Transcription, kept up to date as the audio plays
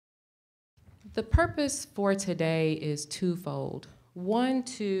The purpose for today is twofold. One,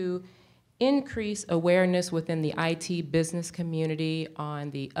 to increase awareness within the IT business community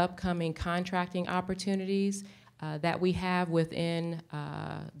on the upcoming contracting opportunities that we have within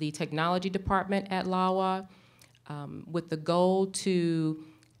the technology department at LAWA, with the goal to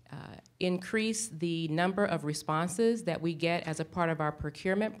increase the number of responses that we get as a part of our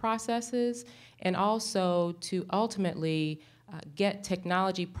procurement processes, and also to ultimately get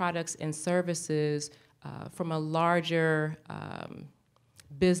technology products and services from a larger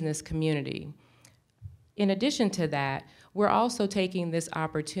business community. In addition to that, we're also taking this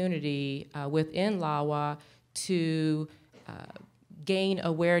opportunity within LAWA to gain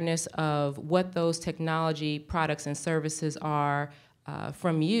awareness of what those technology products and services are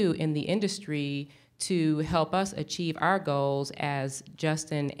from you in the industry to help us achieve our goals, as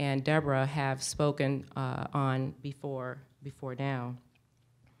Justin and Deborah have spoken on before now.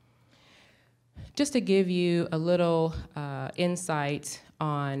 Just to give you a little insight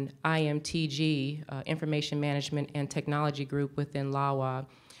on IMTG, Information Management and Technology Group within LAWA,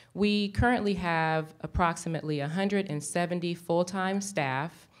 we currently have approximately 170 full-time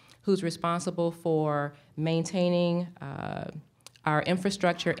staff who's responsible for maintaining our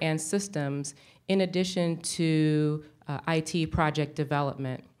infrastructure and systems, in addition to IT project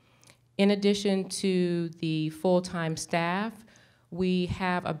development. In addition to the full-time staff, we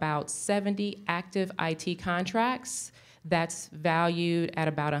have about 70 active IT contracts that's valued at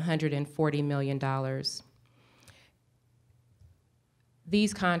about $140 million.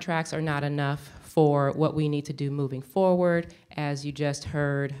 These contracts are not enough for what we need to do moving forward, as you just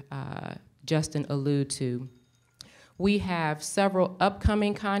heard Justin allude to. We have several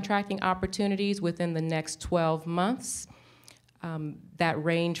upcoming contracting opportunities within the next 12 months that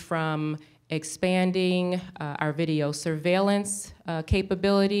range from expanding our video surveillance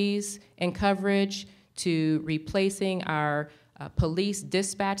capabilities and coverage to replacing our police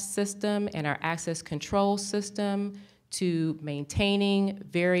dispatch system and our access control system, to maintaining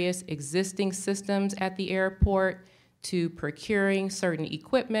various existing systems at the airport, to procuring certain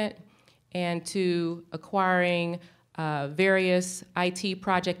equipment, and to acquiring various IT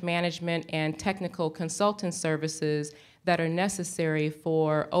project management and technical consultant services that are necessary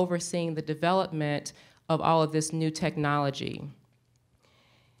for overseeing the development of all of this new technology.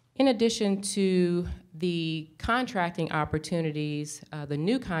 In addition to the contracting opportunities, the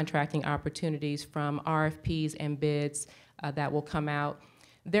new contracting opportunities from RFPs and bids that will come out,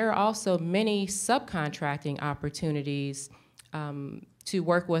 there are also many subcontracting opportunities to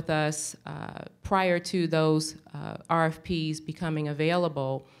work with us prior to those RFPs becoming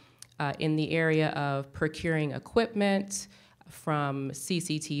available in the area of procuring equipment from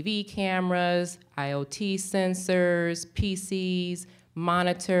CCTV cameras, IoT sensors, PCs,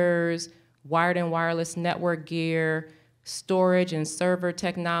 monitors, wired and wireless network gear, storage and server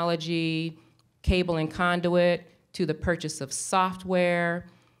technology, cable and conduit, to the purchase of software.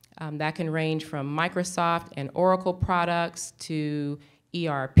 That can range from Microsoft and Oracle products to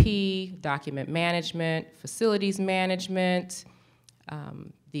ERP, document management, facilities management,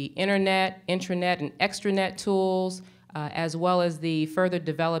 the internet, intranet, and extranet tools, as well as the further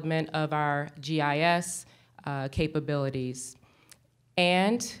development of our GIS capabilities.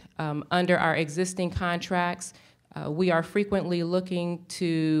 And under our existing contracts, we are frequently looking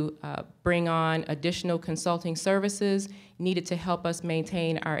to bring on additional consulting services needed to help us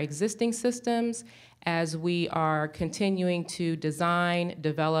maintain our existing systems as we are continuing to design,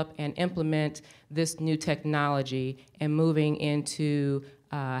 develop, and implement this new technology and moving into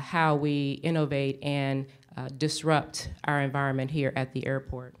how we innovate and disrupt our environment here at the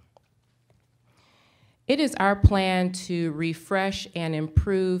airport. It is our plan to refresh and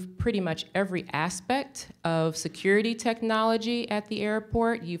improve pretty much every aspect of security technology at the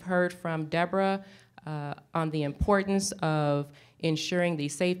airport. You've heard from Deborah on the importance of ensuring the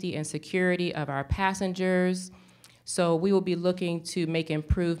safety and security of our passengers. So we will be looking to make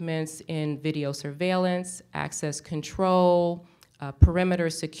improvements in video surveillance, access control, perimeter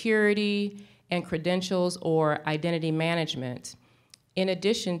security, and credentials or identity management. In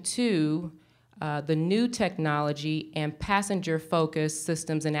addition to the new technology and passenger-focused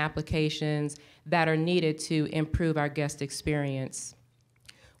systems and applications that are needed to improve our guest experience.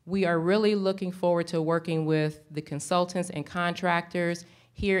 We are really looking forward to working with the consultants and contractors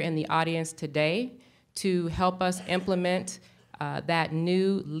here in the audience today to help us implement that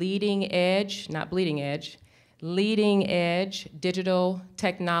new leading edge, not bleeding edge, leading edge digital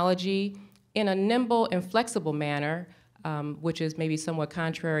technology in a nimble and flexible manner, which is maybe somewhat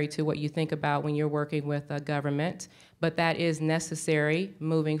contrary to what you think about when you're working with a government, but that is necessary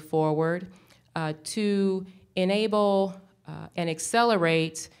moving forward. to enable and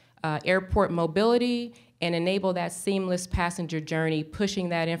accelerate airport mobility and enable that seamless passenger journey, pushing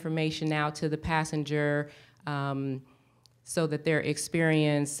that information out to the passenger so that their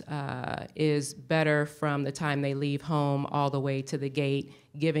experience is better from the time they leave home all the way to the gate,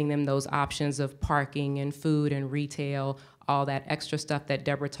 giving them those options of parking and food and retail, all that extra stuff that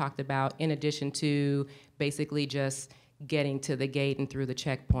Deborah talked about, in addition to basically just getting to the gate and through the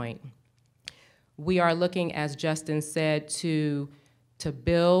checkpoint. We are looking, as Justin said, to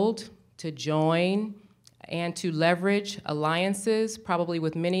build, to join, and to leverage alliances, probably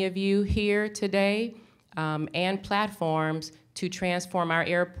with many of you here today, and platforms to transform our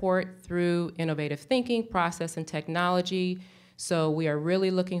airport through innovative thinking, process, and technology. So we are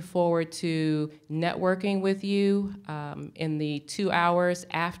really looking forward to networking with you in the 2 hours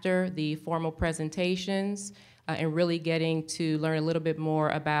after the formal presentations and really getting to learn a little bit more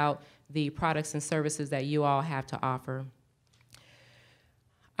about the products and services that you all have to offer.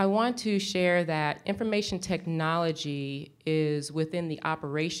 I want to share that information technology is within the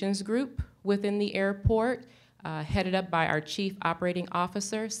operations group within the airport, headed up by our Chief Operating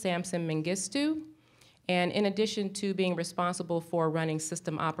Officer, Samson Mengistu. And in addition to being responsible for running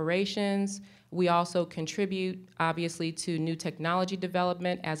system operations, we also contribute, obviously, to new technology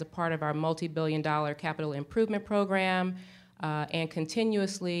development as a part of our multi-billion-dollar capital improvement program, and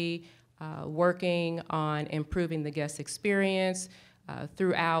continuously working on improving the guest experience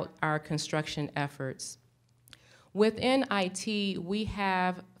throughout our construction efforts. Within IT, we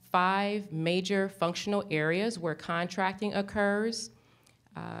have 5 major functional areas where contracting occurs.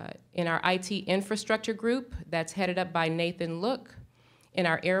 In our IT infrastructure group, that's headed up by Nathan Look. In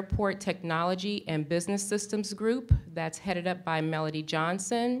our airport technology and business systems group, that's headed up by Melody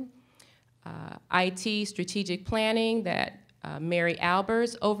Johnson. IT strategic planning that Mary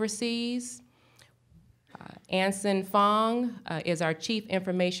Albers oversees. Anson Fong is our Chief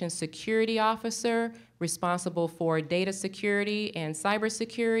Information Security Officer, responsible for data security and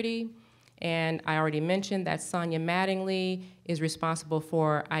cybersecurity. And I already mentioned that Sonia Mattingly is responsible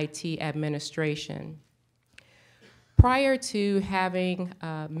for IT administration. Prior to having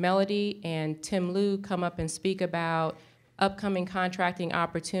Melody and Tim Liu come up and speak about upcoming contracting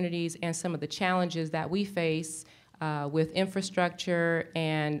opportunities and some of the challenges that we face with infrastructure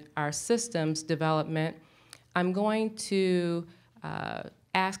and our systems development, I'm going to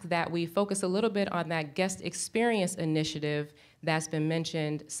ask that we focus a little bit on that guest experience initiative that's been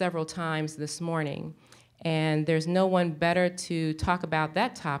mentioned several times this morning. And there's no one better to talk about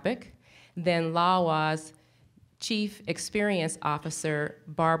that topic than LAWA's Chief Experience Officer,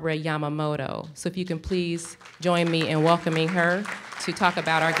 Barbara Yamamoto. So if you can please join me in welcoming her to talk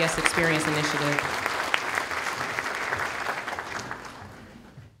about our guest experience initiative.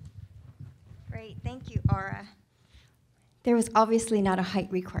 Great, thank you, Aura. There was obviously not a height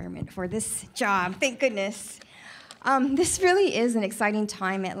requirement for this job, thank goodness. This really is an exciting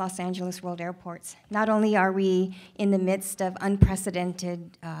time at Los Angeles World Airports. Not only are we in the midst of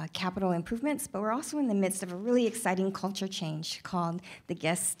unprecedented capital improvements, but we're also in the midst of a really exciting culture change called the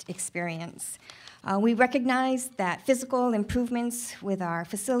guest experience. We recognize that physical improvements with our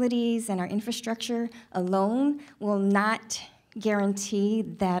facilities and our infrastructure alone will not guarantee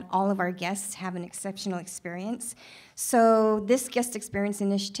that all of our guests have an exceptional experience. So this guest experience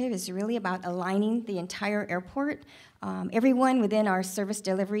initiative is really about aligning the entire airport, everyone within our service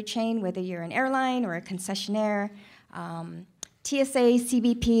delivery chain, whether you're an airline or a concessionaire, TSA,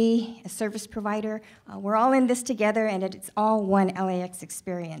 CBP, a service provider, we're all in this together, and it's all one LAX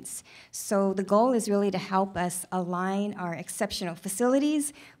experience. So the goal is really to help us align our exceptional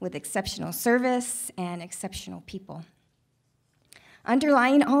facilities with exceptional service and exceptional people.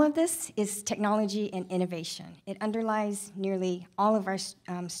 Underlying all of this is technology and innovation. It underlies nearly all of our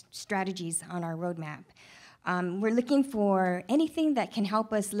strategies on our roadmap. We're looking for anything that can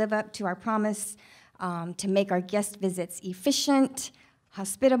help us live up to our promise to make our guest visits efficient,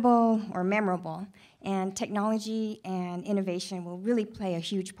 hospitable, or memorable. And technology and innovation will really play a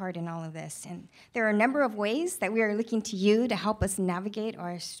huge part in all of this. And there are a number of ways that we are looking to you to help us navigate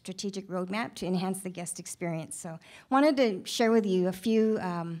our strategic roadmap to enhance the guest experience. So I wanted to share with you a few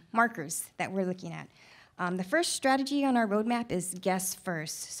markers that we're looking at. The first strategy on our roadmap is guests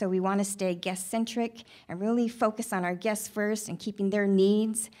first. So we want to stay guest-centric and really focus on our guests first and keeping their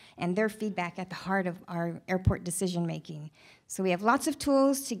needs and their feedback at the heart of our airport decision-making. So we have lots of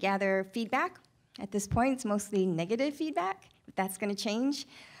tools to gather feedback. At this point, it's mostly negative feedback, but that's going to change.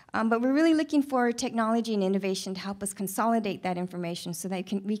 But we're really looking for technology and innovation to help us consolidate that information so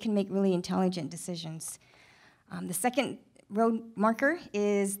that we can make really intelligent decisions. The second road marker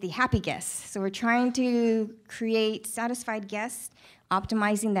is the happy guest. So we're trying to create satisfied guests,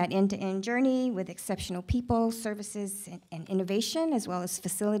 optimizing that end-to-end journey with exceptional people, services, and innovation, as well as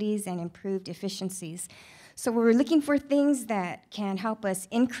facilities and improved efficiencies. So we're looking for things that can help us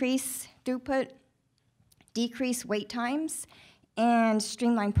increase throughput, decrease wait times, and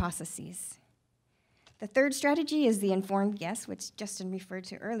streamline processes. The third strategy is the informed guest, which Justin referred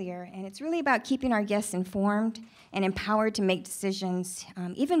to earlier, and it's really about keeping our guests informed and empowered to make decisions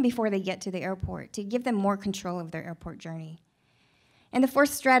even before they get to the airport, to give them more control of their airport journey. And the fourth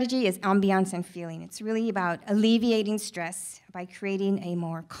strategy is ambiance and feeling. It's really about alleviating stress by creating a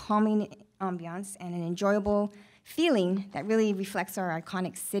more calming ambiance and an enjoyable feeling that really reflects our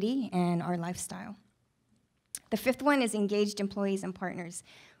iconic city and our lifestyle. The fifth one is engaged employees and partners.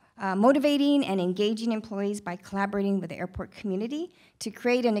 Motivating and engaging employees by collaborating with the airport community to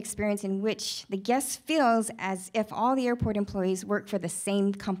create an experience in which the guest feels as if all the airport employees work for the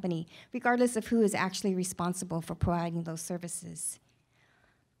same company, regardless of who is actually responsible for providing those services.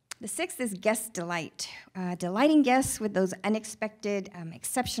 The sixth is guest delight, delighting guests with those unexpected,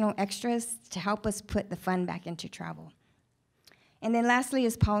 exceptional extras to help us put the fun back into travel. And then lastly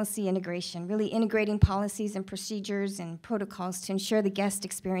is policy integration, really integrating policies and procedures and protocols to ensure the guest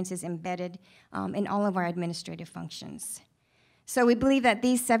experience is embedded in all of our administrative functions. So we believe that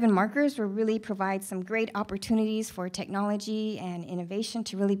these 7 markers will really provide some great opportunities for technology and innovation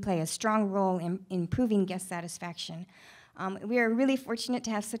to really play a strong role in improving guest satisfaction. We are really fortunate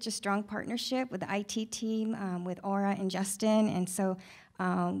to have such a strong partnership with the IT team, with Aura and Justin, and so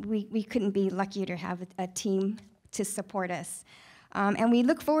we couldn't be luckier to have a team to support us. And we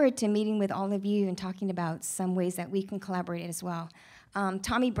look forward to meeting with all of you and talking about some ways that we can collaborate as well.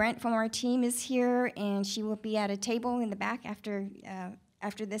 Tommy Brent from our team is here, and she will be at a table in the back after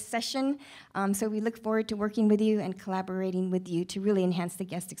this session. So we look forward to working with you and collaborating with you to really enhance the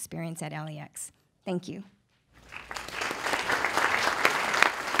guest experience at LAX. Thank you.